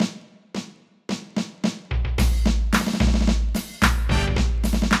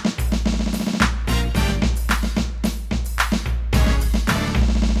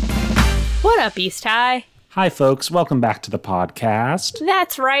up, East High? Hi, folks. Welcome back to the podcast.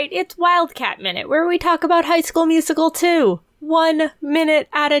 That's right. It's Wildcat Minute, where we talk about High School Musical 2, 1 minute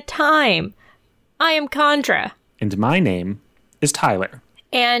at a time. I am Condra. And my name is Tyler.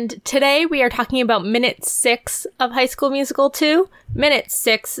 And today we are talking about minute 6 of High School Musical 2. Minute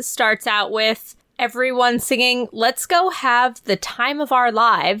 6 starts out with everyone singing, "Let's go have the time of our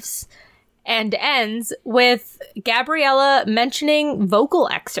lives," and ends with Gabriella mentioning vocal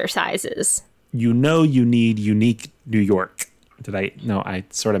exercises. You know you need unique New York. I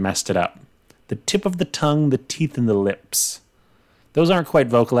sort of messed it up. The tip of the tongue, the teeth, and the lips. Those aren't quite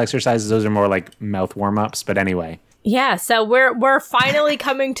vocal exercises. Those are more like mouth warm-ups, but anyway. Yeah, so we're finally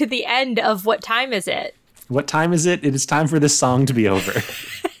coming to the end of What Time Is It? What time is it? It is time for this song to be over.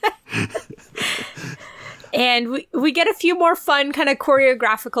 And we get a few more fun kind of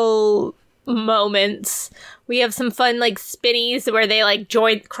choreographical moments. We have some fun like spinnies where they like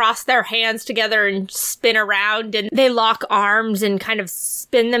cross their hands together and spin around, and they lock arms and kind of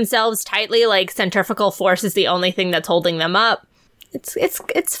spin themselves tightly like centrifugal force is the only thing that's holding them up.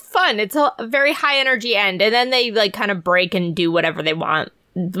 It's fun. It's a very high energy end, and then they like kind of break and do whatever they want,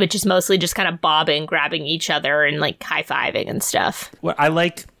 which is mostly just kind of bobbing, grabbing each other and like high-fiving and stuff. What I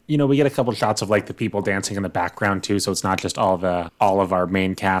like, we get a couple shots of like the people dancing in the background too, so it's not just all of our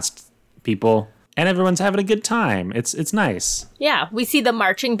main cast people, and everyone's having a good time. It's nice. Yeah, we see the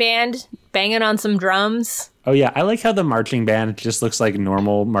marching band banging on some drums. Oh yeah, I like how the marching band just looks like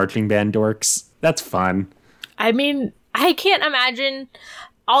normal marching band dorks. That's fun. I mean, I can't imagine,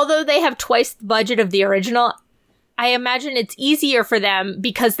 although they have twice the budget of the original, I imagine it's easier for them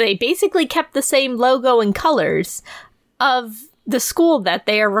because they basically kept the same logo and colors of the school that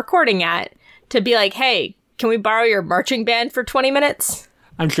they are recording at to be like, hey, can we borrow your marching band for 20 minutes?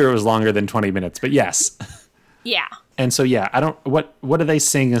 I'm sure it was longer than 20 minutes, but yes. Yeah. And so, yeah, what do they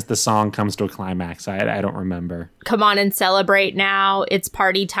sing as the song comes to a climax? I don't remember. Come on and celebrate now. It's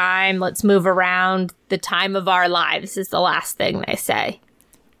party time. Let's move around. The time of our lives is the last thing they say.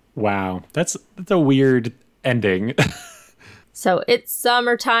 Wow. That's a weird ending. So it's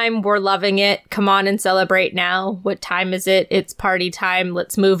summertime. We're loving it. Come on and celebrate now. What time is it? It's party time.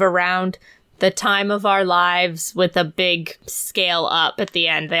 Let's move around. The time of our lives, with a big scale up at the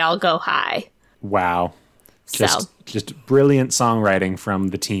end. They all go high. Wow. Just brilliant songwriting from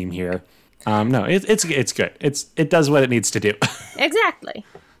the team here. No, it's good. It does what it needs to do. Exactly.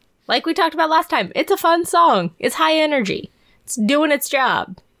 Like we talked about last time, it's a fun song. It's high energy. It's doing its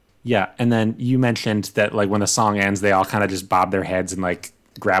job. Yeah, and then you mentioned that like when the song ends, they all kind of just bob their heads and like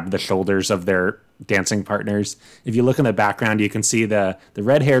grab the shoulders of their dancing partners. If you look in the background, you can see the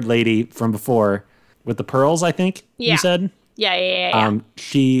red-haired lady from before with the pearls, I think you said. Yeah.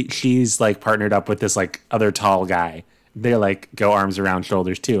 She's like partnered up with this like other tall guy. They like go arms around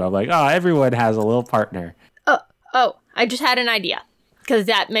shoulders too. I'm like, oh, everyone has a little partner. Oh, I just had an idea because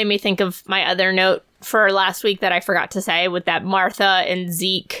that made me think of my other note for last week that I forgot to say with that Martha and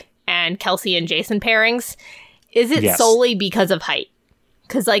Zeke and Kelsey and Jason pairings. Is it solely because of height?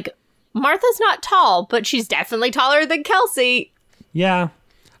 Because like Martha's not tall, but she's definitely taller than Kelsey. Yeah.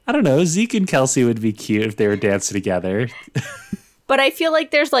 I don't know. Zeke and Kelsey would be cute if they were dancing together. But I feel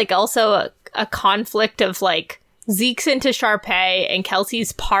like there's like also a conflict of like Zeke's into Sharpay and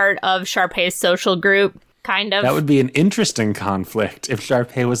Kelsey's part of Sharpay's social group, kind of. That would be an interesting conflict if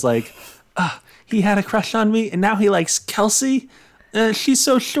Sharpay was like, he had a crush on me and now he likes Kelsey. She's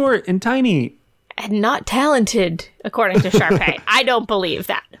so short and tiny. And not talented, according to Sharpay. I don't believe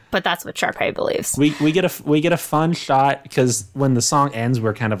that, but that's what Sharpay believes. We get a fun shot because when the song ends,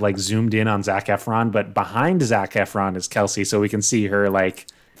 we're kind of like zoomed in on Zac Efron, but behind Zac Efron is Kelsey, so we can see her like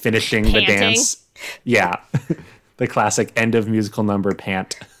finishing the dance. Yeah, the classic end of musical number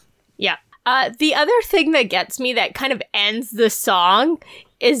pant. Yeah. The other thing that gets me that kind of ends the song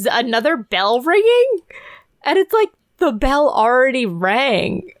is another bell ringing, and it's like the bell already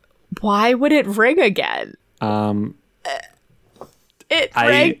rang. Why would it ring again? It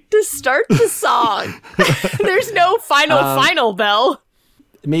rang to start the song. There's no final bell.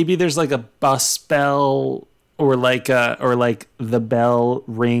 Maybe there's like a bus bell or like the bell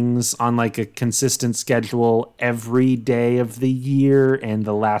rings on like a consistent schedule every day of the year, and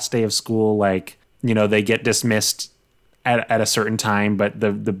the last day of school, like, they get dismissed at a certain time, but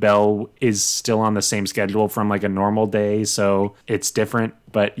the bell is still on the same schedule from like a normal day, so it's different.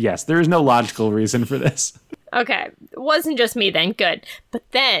 But yes, there is no logical reason for this. Okay, it wasn't just me then, good. But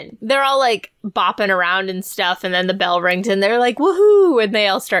then they're all like bopping around and stuff, and then the bell rings and they're like, woohoo, and they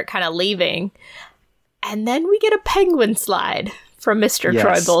all start kind of leaving. And then we get a penguin slide from Mr.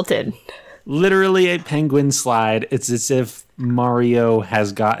 Troy Bolton. Literally a penguin slide. It's as if Mario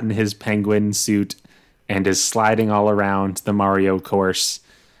has gotten his penguin suit and is sliding all around the Mario course.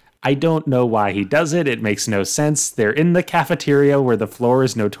 I don't know why he does it. It makes no sense. They're in the cafeteria where the floor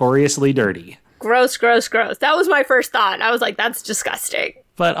is notoriously dirty. Gross, gross, gross. That was my first thought. I was like, that's disgusting.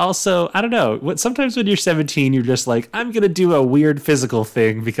 But also, I don't know. Sometimes when you're 17, you're just like, I'm going to do a weird physical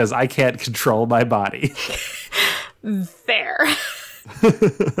thing because I can't control my body. Fair.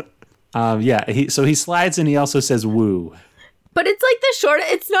 So he slides and he also says woo. But it's like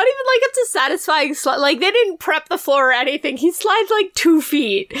it's not even like it's a satisfying slide. Like, they didn't prep the floor or anything. He slides like 2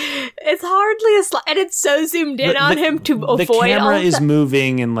 feet. It's hardly a slide. And it's so zoomed in on him to avoid all the camera of is that.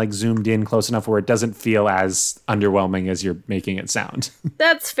 moving and like zoomed in close enough where it doesn't feel as underwhelming as you're making it sound.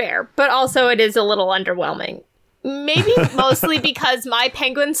 That's fair. But also it is a little underwhelming. Maybe mostly because my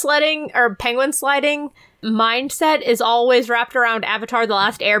penguin sliding mindset is always wrapped around Avatar: The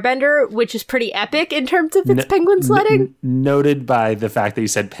Last Airbender, which is pretty epic in terms of its penguin sledding. Noted by the fact that you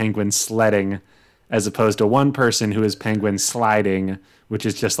said penguin sledding as opposed to one person who is penguin sliding, which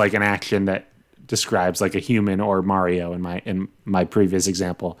is just like an action that describes like a human or Mario in my previous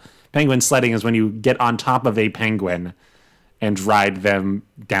example. Penguin sledding is when you get on top of a penguin and ride them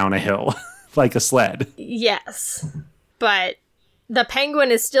down a hill like a sled. Yes. But the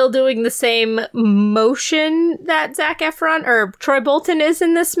penguin is still doing the same motion that Zac Efron or Troy Bolton is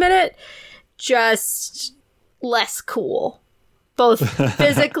in this minute, just less cool. Both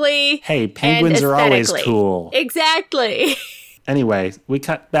physically Hey, penguins and are always aesthetically. cool. Exactly. Anyway, we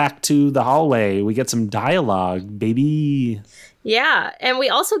cut back to the hallway. We get some dialogue, baby. Yeah, and we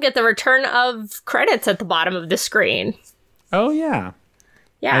also get the return of credits at the bottom of the screen. Oh, yeah.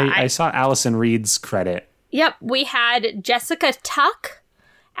 Yeah, I saw Allison Reed's credit. Yep, we had Jessica Tuck,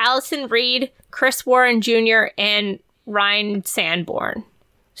 Allison Reed, Chris Warren Jr., and Ryan Sanborn.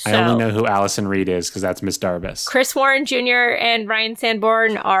 I only know who Allison Reed is because that's Miss Darbus. Chris Warren Jr. and Ryan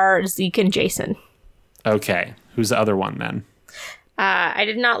Sanborn are Zeke and Jason. Okay. Who's the other one then? I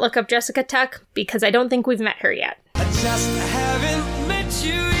did not look up Jessica Tuck because I don't think we've met her yet. I just haven't met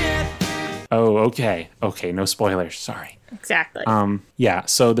you yet. Oh, okay. Okay, no spoilers. Sorry. Exactly. Yeah,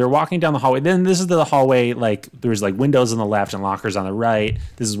 so they're walking down the hallway. Then this is the hallway, like, there's, like, windows on the left and lockers on the right.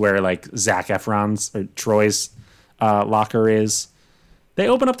 This is where, like, Zac Efron's, or Troy's locker is. They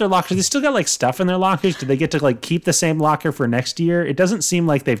open up their lockers. They still got, like, stuff in their lockers. Do they get to, like, keep the same locker for next year? It doesn't seem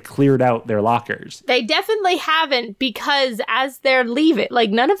like they've cleared out their lockers. They definitely haven't because as they're leaving,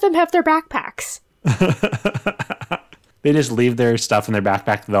 like, none of them have their backpacks. They just leave their stuff in their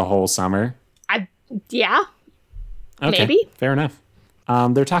backpack the whole summer. Yeah. Okay, Maybe. fair enough.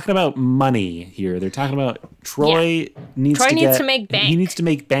 They're talking about money here. They're talking about Troy needs to make bank. He needs to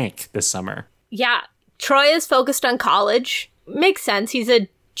make bank this summer. Yeah. Troy is focused on college. Makes sense. He's a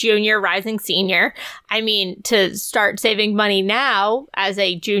junior rising senior. I mean, to start saving money now as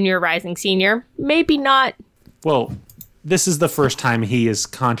a junior rising senior, maybe not. Well, this is the first time he is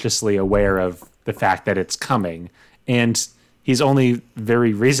consciously aware of the fact that it's coming. And he's only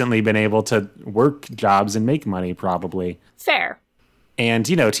very recently been able to work jobs and make money, probably. Fair. And,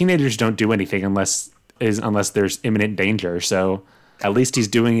 you know, teenagers don't do anything unless there's imminent danger. So at least he's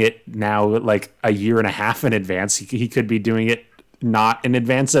doing it now, like a year and a half in advance. He could be doing it not in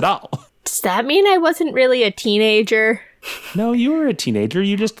advance at all. Does that mean I wasn't really a teenager? No, you were a teenager.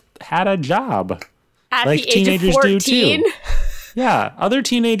 You just had a job. At Like the age of teenagers do, 14? too. Yeah, other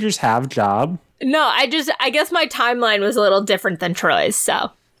teenagers have job. No, I guess my timeline was a little different than Troy's,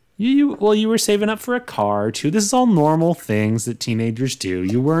 so. You were saving up for a car, too. This is all normal things that teenagers do.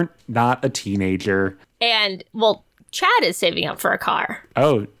 You weren't not a teenager. And, well, Chad is saving up for a car.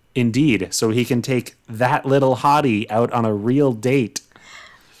 Oh, indeed. So he can take that little hottie out on a real date.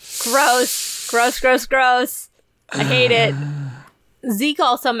 Gross. Gross, gross, gross. I hate it. Zeke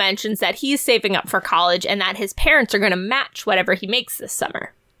also mentions that he's saving up for college and that his parents are going to match whatever he makes this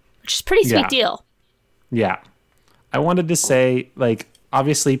summer, which is a pretty sweet deal. Yeah. I wanted to say, like,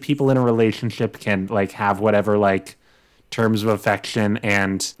 obviously people in a relationship can, like, have whatever, like, terms of affection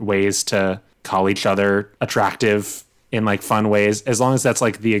and ways to call each other attractive in, like, fun ways, as long as that's,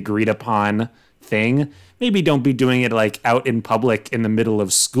 like, the agreed upon thing. Maybe don't be doing it, like, out in public in the middle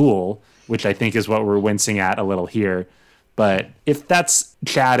of school, which I think is what we're wincing at a little here. But if that's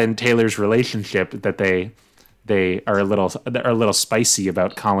Chad and Taylor's relationship, that they are a little spicy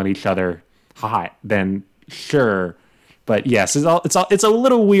about calling each other hot, then sure. But yes, it's a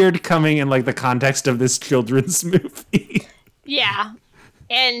little weird coming in, like, the context of this children's movie. Yeah.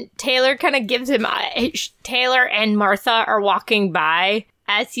 And Taylor kind of gives him Taylor and Martha are walking by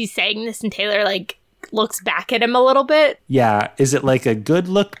as he's saying this, and Taylor, like, looks back at him a little bit. Yeah. Is it like a good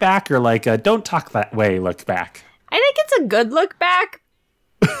look back or like a don't talk that way look back? I think it's a good look back,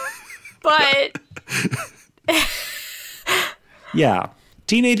 but yeah.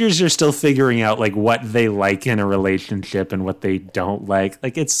 Teenagers are still figuring out like what they like in a relationship and what they don't like.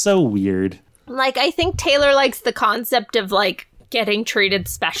 Like, it's so weird. like, I think Taylor likes the concept of like getting treated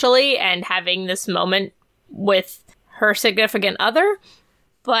specially and having this moment with her significant other,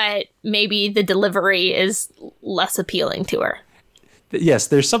 but maybe the delivery is less appealing to her. Yes,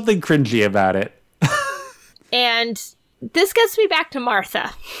 there's something cringy about it. And this gets me back to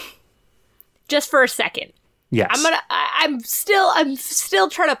Martha. Just for a second. Yes. I'm still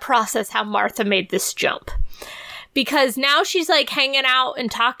trying to process how Martha made this jump. Because now she's like hanging out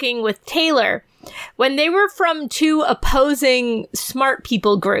and talking with Taylor when they were from two opposing smart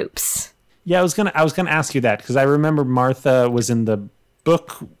people groups. Yeah, I was gonna ask you that because I remember Martha was in the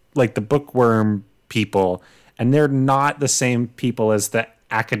book, like the bookworm people, and they're not the same people as the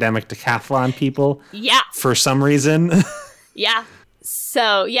academic decathlon people. Yeah. For some reason. Yeah.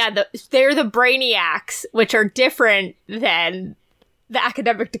 So, yeah, they're the brainiacs, which are different than the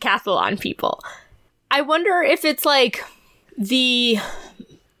academic decathlon people. I wonder if it's like because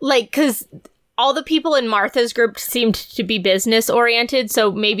all the people in Martha's group seemed to be business oriented.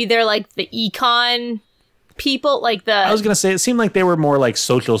 So maybe they're like the econ people, like the... I was going to say, it seemed like they were more like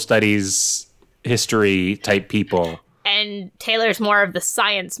social studies, history type people. And Taylor's more of the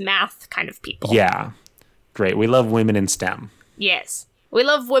science, math kind of people. Yeah. Great. We love women in STEM. Yes. We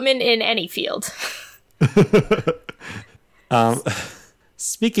love women in any field.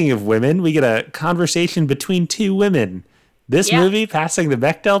 Speaking of women, we get a conversation between two women. This movie passing the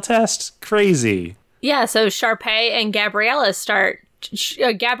Bechdel test? Crazy. Yeah, so Sharpay and Gabriella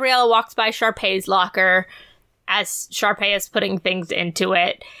Gabriella walks by Sharpay's locker as Sharpay is putting things into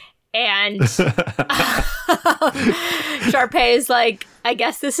it. And Sharpay is like, I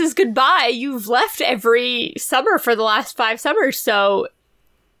guess this is goodbye. You've left every summer for the last 5 summers, so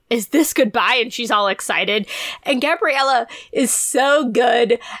is this goodbye? And she's all excited. And Gabriella is so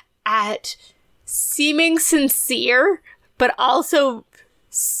good at seeming sincere, but also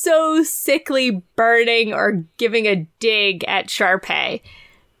so sickly burning or giving a dig at Sharpay.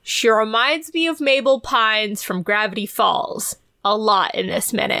 She reminds me of Mabel Pines from Gravity Falls a lot in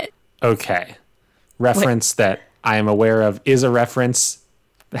this minute. Okay. Reference that I am aware of is a reference.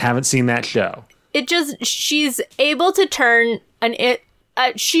 I haven't seen that show. She's able to turn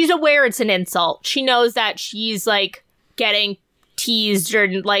she's aware it's an insult. She knows that she's like getting teased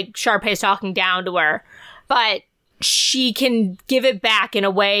or like Sharpay's talking down to her, but she can give it back in a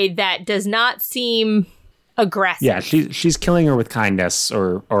way that does not seem aggressive. Yeah, she's killing her with kindness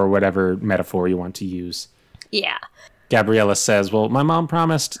or whatever metaphor you want to use. Yeah. Gabriella says, well, my mom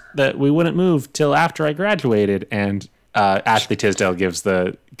promised that we wouldn't move till after I graduated. And Ashley Tisdale gives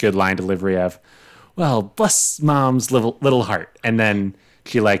the good line delivery of, well, bless mom's little heart. And then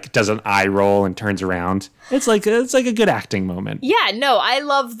she like does an eye roll and turns around. It's like a good acting moment. Yeah, no, I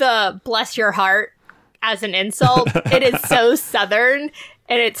love the bless your heart as an insult. It is so Southern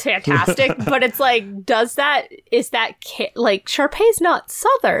and it's fantastic. But it's like, like Sharpay's not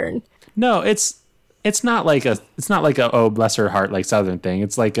Southern. No, it's not like a oh bless her heart like Southern thing.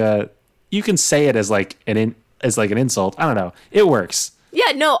 It's like you can say it as like an insult. I don't know. It works.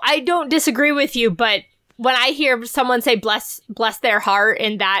 Yeah, no, I don't disagree with you, but when I hear someone say bless their heart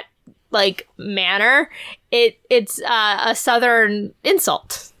in that like manner, it's a Southern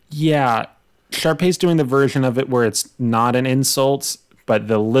insult. Yeah, Sharpay's doing the version of it where it's not an insult, but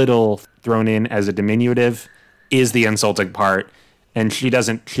the little thrown in as a diminutive is the insulting part. And she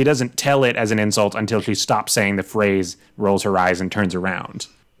doesn't tell it as an insult until she stops saying the phrase, rolls her eyes, and turns around.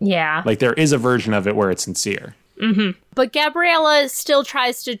 Yeah. Like, there is a version of it where it's sincere. Mm-hmm. But Gabriella still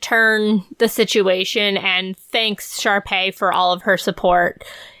tries to turn the situation and thanks Sharpay for all of her support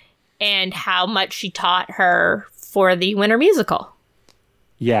and how much she taught her for the Winter Musical.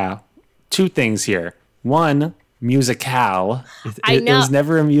 Yeah. 2 things here. 1, musicale. It was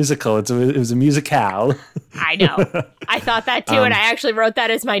never a musical. It was a musicale. I know. I thought that too, and I actually wrote that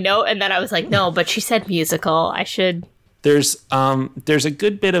as my note, and then I was like, no, but she said musical. I should. There's a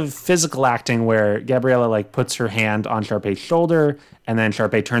good bit of physical acting where Gabriella like puts her hand on Sharpay's shoulder, and then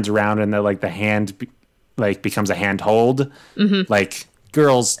Sharpay turns around, and the hand becomes a hand hold, like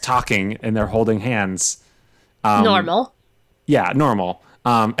girls talking and they're holding hands. Normal. Yeah, normal.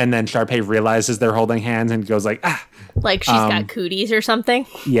 And then Sharpay realizes they're holding hands and goes like, ah. Like she's got cooties or something.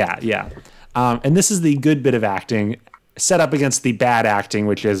 Yeah. And this is the good bit of acting set up against the bad acting,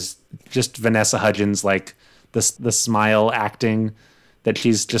 which is just Vanessa Hudgens, like the smile acting that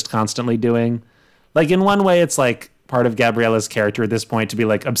she's just constantly doing. Like, in one way, it's like part of Gabriella's character at this point to be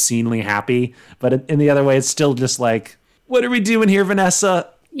like obscenely happy, but in the other way, it's still just like, what are we doing here, Vanessa?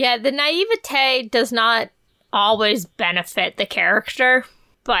 Yeah, the naivete does not always benefit the character,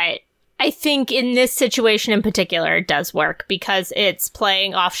 but I think in this situation in particular, it does work because it's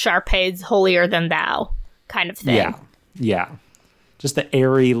playing off Sharpay's holier than thou kind of thing. Yeah, yeah. Just the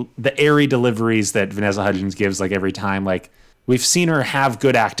airy deliveries that Vanessa Hudgens gives like every time. Like, we've seen her have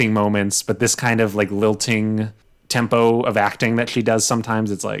good acting moments, but this kind of like lilting tempo of acting that she does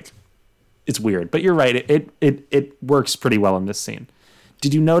sometimes, it's like, it's weird. But you're right, it works pretty well in this scene.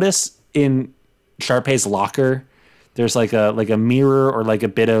 Did you notice in Sharpay's locker, there's like a mirror or like a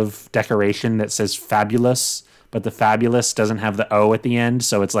bit of decoration that says fabulous, but the fabulous doesn't have the O at the end,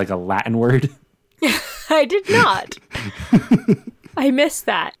 so it's like a Latin word? I did not. I missed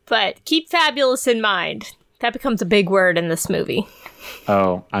that. But keep fabulous in mind. That becomes a big word in this movie.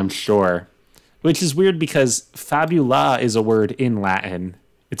 Oh, I'm sure. Which is weird because fabula is a word in Latin.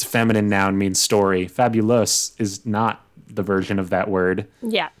 Its feminine noun means story. Fabulous is not the version of that word.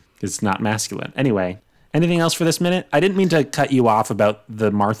 Yeah. It's not masculine. Anyway, anything else for this minute? I didn't mean to cut you off about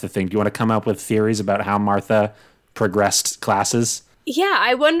the Martha thing. Do you want to come up with theories about how Martha progressed classes? Yeah,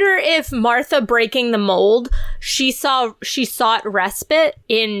 I wonder if Martha breaking the mold, she sought respite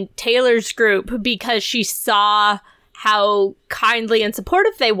in Taylor's group because she saw how kindly and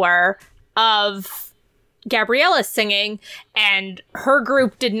supportive they were of Gabriella singing, and her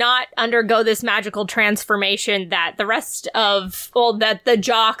group did not undergo this magical transformation that the rest of, well, that the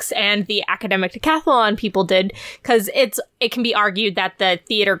jocks and the academic decathlon people did, because it can be argued that the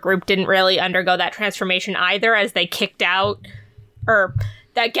theater group didn't really undergo that transformation either, as they kicked out, or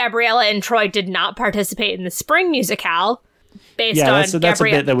that Gabriella and Troy did not participate in the spring musicale based on that's a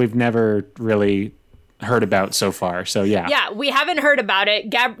bit that we've never really heard about so far. So yeah, we haven't heard about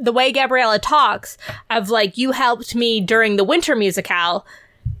it. The way Gabriella talks of like, you helped me during the winter musicale,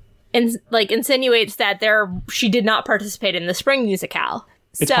 and like insinuates that she did not participate in the spring musicale.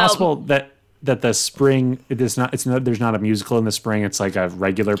 It's possible that the spring there's not a musical in the spring. It's like a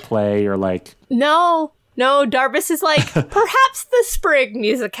regular play or like no. Darbus is like perhaps the spring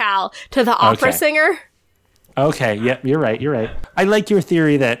musicale to the opera singer. Okay, yep, you're right. I like your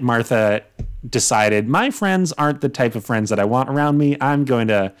theory that Martha decided my friends aren't the type of friends that I want around me. I'm going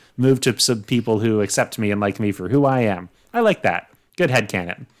to move to some people who accept me and like me for who I am. I like that. Good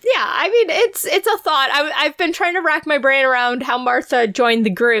headcanon. Yeah, I mean, it's a thought. I've been trying to rack my brain around how Martha joined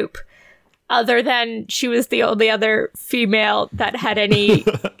the group, other than she was the only other female that had any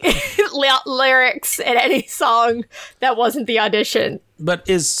lyrics in any song that wasn't the audition. But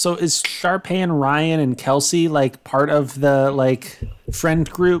is Sharpay and Ryan and Kelsey like part of the like friend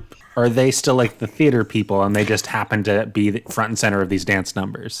group? Or are they still like the theater people and they just happen to be the front and center of these dance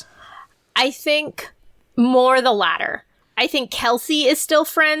numbers? I think more the latter. I think Kelsey is still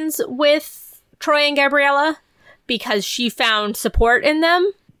friends with Troy and Gabriella because she found support in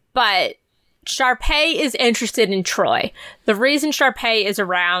them. But Sharpay is interested in Troy. The reason Sharpay is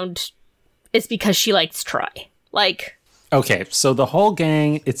around is because she likes Troy. Like, okay, so the whole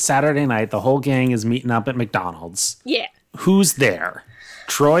gang, it's Saturday night. The whole gang is meeting up at McDonald's. Yeah. Who's there?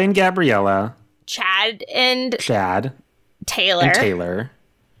 Troy and Gabriella. Chad and Taylor.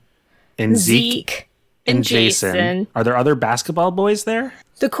 And Zeke and Jason. Are there other basketball boys there?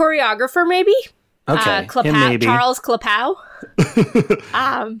 The choreographer, maybe? Okay, him maybe. Charles Clapow.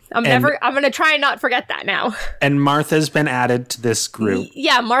 I'm going to try and not forget that now. And Martha's been added to this group.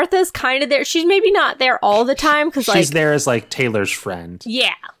 Yeah, Martha's kind of there. She's maybe not there all the time because she's there as like Taylor's friend.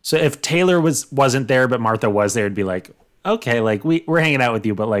 Yeah. So if Taylor wasn't there but Martha was there, it'd be like, okay, like we're hanging out with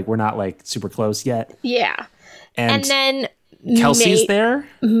you, but like we're not like super close yet. Yeah. And then Kelsey's there?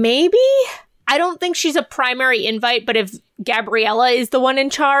 Maybe? I don't think she's a primary invite, but if Gabriella is the one in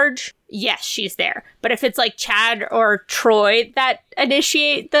charge, yes, she's there. But if it's like Chad or Troy that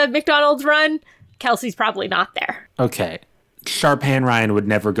initiate the McDonald's run, Kelsey's probably not there. Okay. Sharpay and Ryan would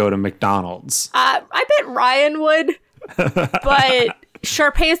never go to McDonald's. I bet Ryan would, but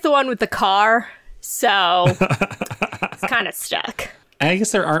Sharpay is the one with the car, so it's kind of stuck. I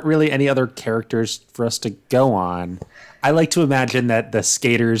guess there aren't really any other characters for us to go on. I like to imagine that the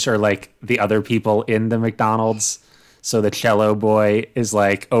skaters are like the other people in the McDonald's. So the cello boy is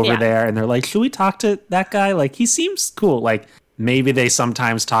like over there and they're like, should we talk to that guy? Like, he seems cool. Like, maybe they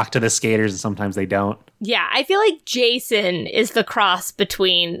sometimes talk to the skaters and sometimes they don't. Yeah, I feel like Jason is the cross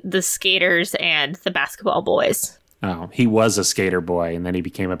between the skaters and the basketball boys. Oh, he was a skater boy and then he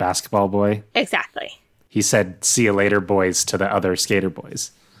became a basketball boy? Exactly. He said, see you later, boys, to the other skater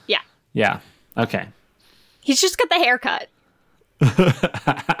boys. Yeah. Yeah. Okay. He's just got the haircut.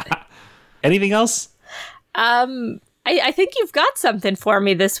 Anything else? I think you've got something for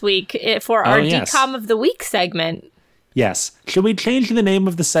me this week for our yes. DCOM of the Week segment. Yes. Should we change the name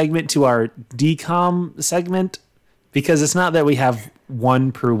of the segment to our DCOM segment? Because it's not that we have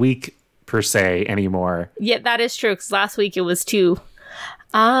one per week per se anymore. Yeah, that is true, because last week it was 2.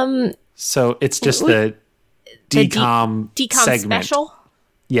 So it's just the DCOM segment. special?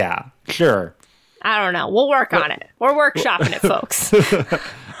 Yeah, sure. I don't know. We'll work on it. We're workshopping it, folks.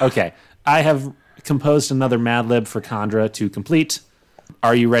 Okay. I have composed another Mad Lib for Chandra to complete.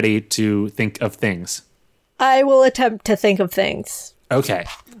 Are you ready to think of things? I will attempt to think of things. Okay.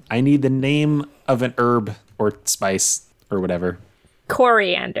 I need the name of an herb or spice or whatever.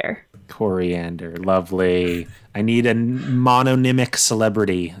 Coriander. Coriander. Lovely. I need a mononymic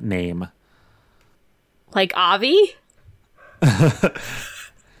celebrity name. Like Avi?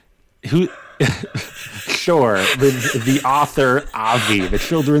 Who? Sure. The author, Avi. The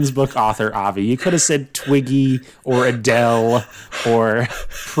children's book author, Avi. You could have said Twiggy or Adele or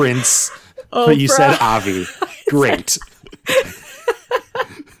Prince, but you said Avi. Great.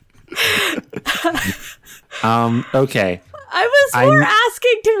 Okay. I was more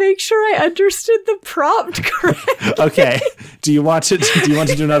asking to make sure I understood the prompt correctly. Okay. Do you want to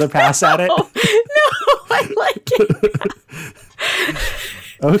do another pass at it? No, I like it.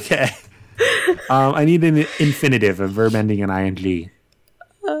 Okay. I need an infinitive, a verb ending in ing.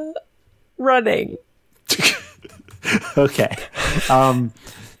 Running. Okay.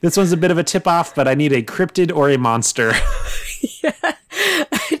 This one's a bit of a tip-off, but I need a cryptid or a monster. Yeah.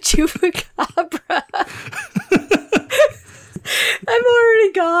 Chupacabra. I'm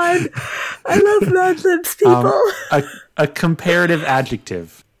already gone. I love Mad Libs, people. A comparative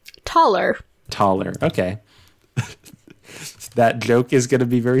adjective. Taller. Taller. Okay. That joke is going to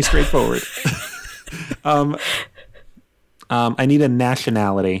be very straightforward. I need a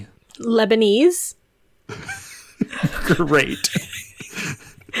nationality. Lebanese. Great.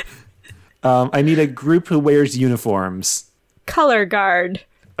 I need a group who wears uniforms. Color guard.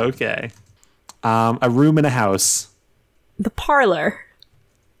 Okay. A room in a house. The parlor.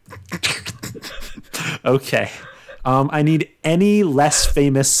 Okay. I need any less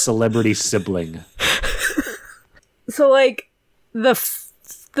famous celebrity sibling. So, like, the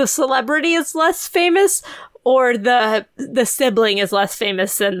celebrity is less famous, or the sibling is less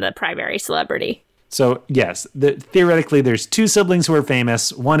famous than the primary celebrity? So, yes, theoretically, there's 2 siblings who are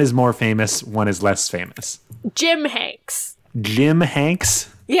famous. One is more famous, one is less famous. Jim Hanks. Jim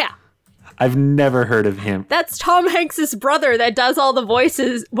Hanks? Yeah. I've never heard of him. That's Tom Hanks' brother that does all the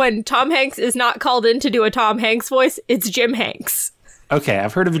voices. When Tom Hanks is not called in to do a Tom Hanks voice, it's Jim Hanks. Okay,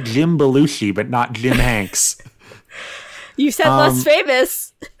 I've heard of Jim Belushi, but not Jim Hanks. You said less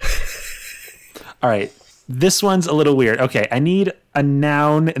famous. All right, this one's a little weird. Okay, I need a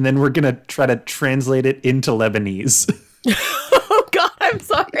noun, and then we're going to try to translate it into Lebanese. Oh, God, I'm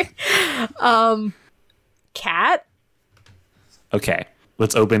sorry. Cat? Okay,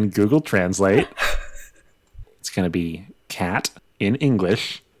 let's open Google Translate. It's going to be cat in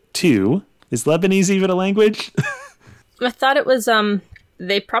English. 2. Is Lebanese even a language? I thought it was,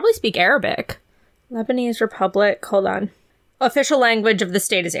 they probably speak Arabic. Lebanese Republic, hold on. Official language of the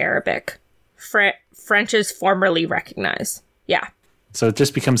state is Arabic. French is formerly recognized. Yeah. So it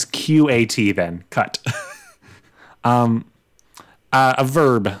just becomes QAT then. Cut. A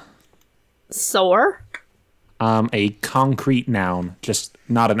verb. Soar? A concrete noun. Just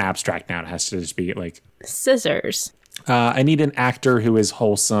not an abstract noun. It has to just be like... Scissors. I need an actor who is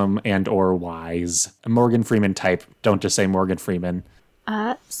wholesome and or wise. A Morgan Freeman type. Don't just say Morgan Freeman.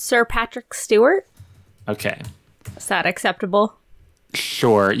 Sir Patrick Stewart? Okay. Is that acceptable?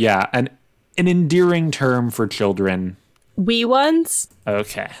 Sure, yeah. An endearing term for children. Wee ones?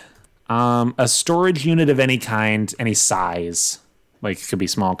 Okay. A storage unit of any kind, any size. Like, it could be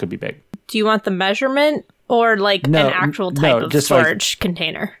small, could be big. Do you want the measurement or like an actual type of storage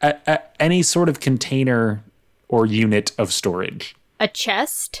container? Any sort of container or unit of storage. A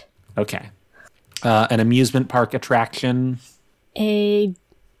chest? Okay. An amusement park attraction. A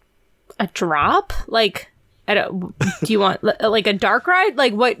drop? Like, I don't. Do you want like a dark ride?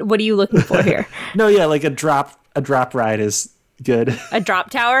 Like, what are you looking for here? No, yeah, like a drop ride is good. A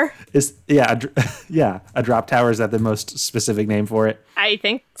drop tower? A drop tower, is that the most specific name for it? I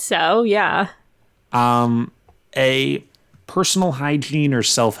think so. Yeah. A personal hygiene or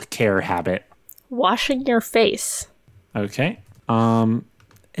self-care habit. Washing your face. Okay. An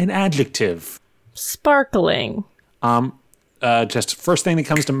adjective. Sparkling. Just first thing that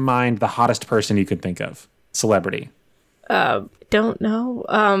comes to mind, the hottest person you could think of. Celebrity. Don't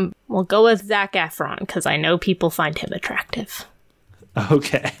know. We'll go with Zac Efron because I know people find him attractive.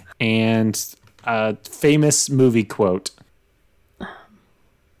 Okay. and a famous movie quote.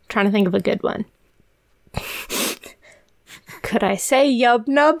 Trying to think of a good one. Could I say yub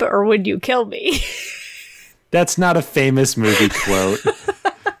nub or would you kill me? That's not a famous movie quote.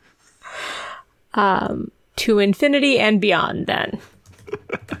 To infinity and beyond, then.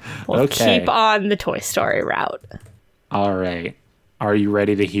 We'll Okay. keep on the Toy Story route. All right. Are you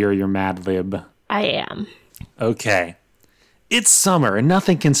ready to hear your Mad Lib? I am. Okay. It's summer and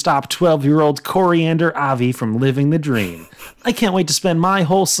nothing can stop 12-year-old Coriander Avi from living the dream. I can't wait to spend my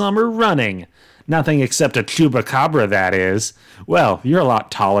whole summer running. Nothing except a chupacabra, that is. Well, you're a lot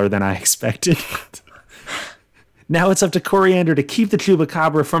taller than I expected. Now it's up to Coriander to keep the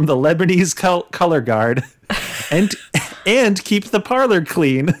chupacabra from the Lebanese color guard and keep the parlor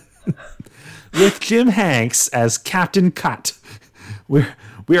clean. With Jim Hanks as Captain Cut. We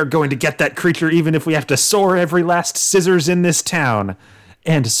are going to get that creature even if we have to soar every last scissors in this town.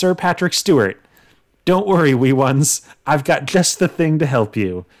 And Sir Patrick Stewart. Don't worry, wee ones. I've got just the thing to help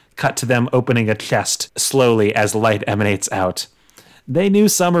you. Cut to them opening a chest slowly as light emanates out. They knew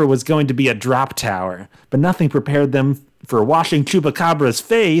summer was going to be a drop tower, but nothing prepared them for washing Chupacabra's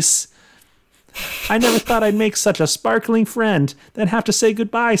face. I never thought I'd make such a sparkling friend, then have to say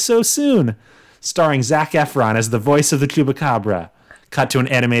goodbye so soon. Starring Zac Efron as the voice of the Chupacabra. Cut to an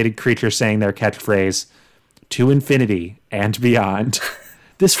animated creature saying their catchphrase, to infinity and beyond.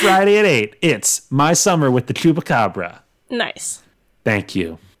 This Friday at 8, it's My Summer with the Chupacabra. Nice. Thank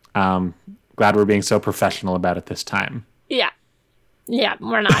you. Glad we're being so professional about it this time. Yeah. Yeah,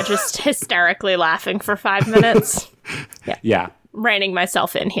 we're not just hysterically laughing for 5 minutes. Yeah. Reining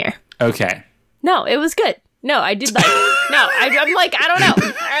myself in here. Okay. No, it was good. No, I did like... No, I'm like, I don't know.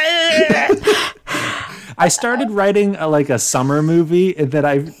 I started writing a summer movie that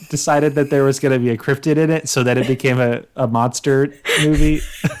I decided that there was going to be a cryptid in it so that it became a monster movie.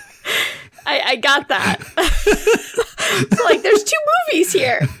 I got that. It's like, there's 2 movies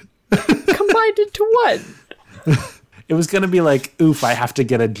here. Combined into one. It was going to be like, oof, I have to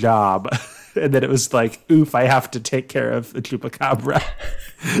get a job. And then it was like, oof, I have to take care of the Chupacabra.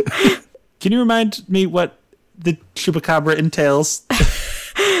 Can you remind me what the Chupacabra entails?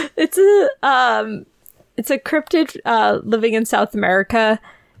 It's a cryptid living in South America.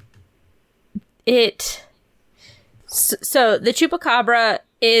 So the Chupacabra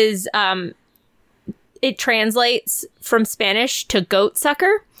is it translates from Spanish to goat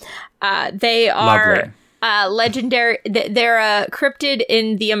sucker. They are legendary. They're a cryptid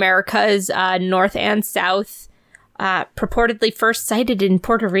in the Americas, north and south. Purportedly first sighted in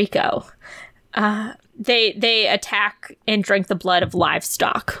Puerto Rico. They attack and drink the blood of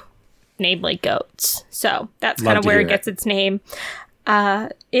livestock, namely goats. So that's kind of where it gets its name.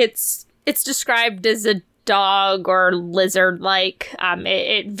 It's described as a dog or lizard-like.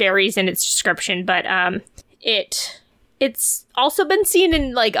 It varies in its description, but it's also been seen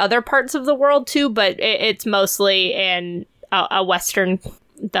in like other parts of the world too. But it's mostly in the Western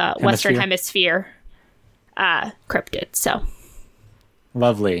Hemisphere cryptid. So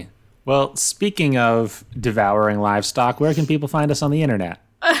lovely. Well, speaking of devouring livestock, where can people find us on the internet?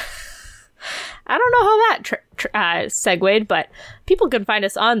 I don't know how that segued, but people can find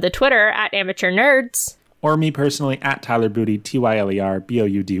us on the Twitter at Amateur Nerds. Or me personally at Tyler Boudy,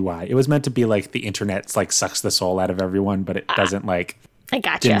 TYLERBOUDY. It was meant to be like the internet's like sucks the soul out of everyone, but it doesn't like... I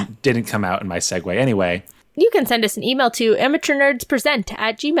gotcha. Didn't come out in my segue. Anyway. You can send us an email to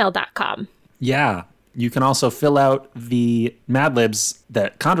amateurnerdspresent@gmail.com. Yeah. You can also fill out the Mad Libs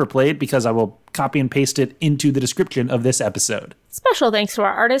that Condra played because I will copy and paste it into the description of this episode. Special thanks to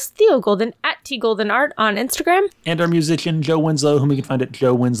our artist, Theo Golden, at TGoldenArt on Instagram. And our musician, Joe Winslow, whom you can find at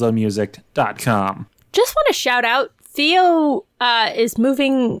joewinslowmusic.com. Just want to shout out, Theo is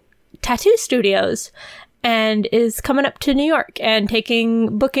moving tattoo studios and is coming up to New York and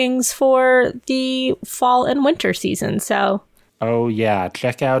taking bookings for the fall and winter season. So, oh yeah,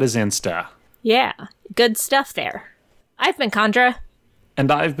 check out his Insta. Yeah, good stuff there. I've been Condra.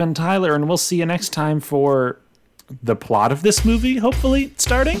 And I've been Tyler, and we'll see you next time for the plot of this movie, hopefully,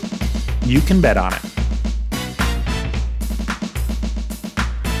 starting. You can bet on it.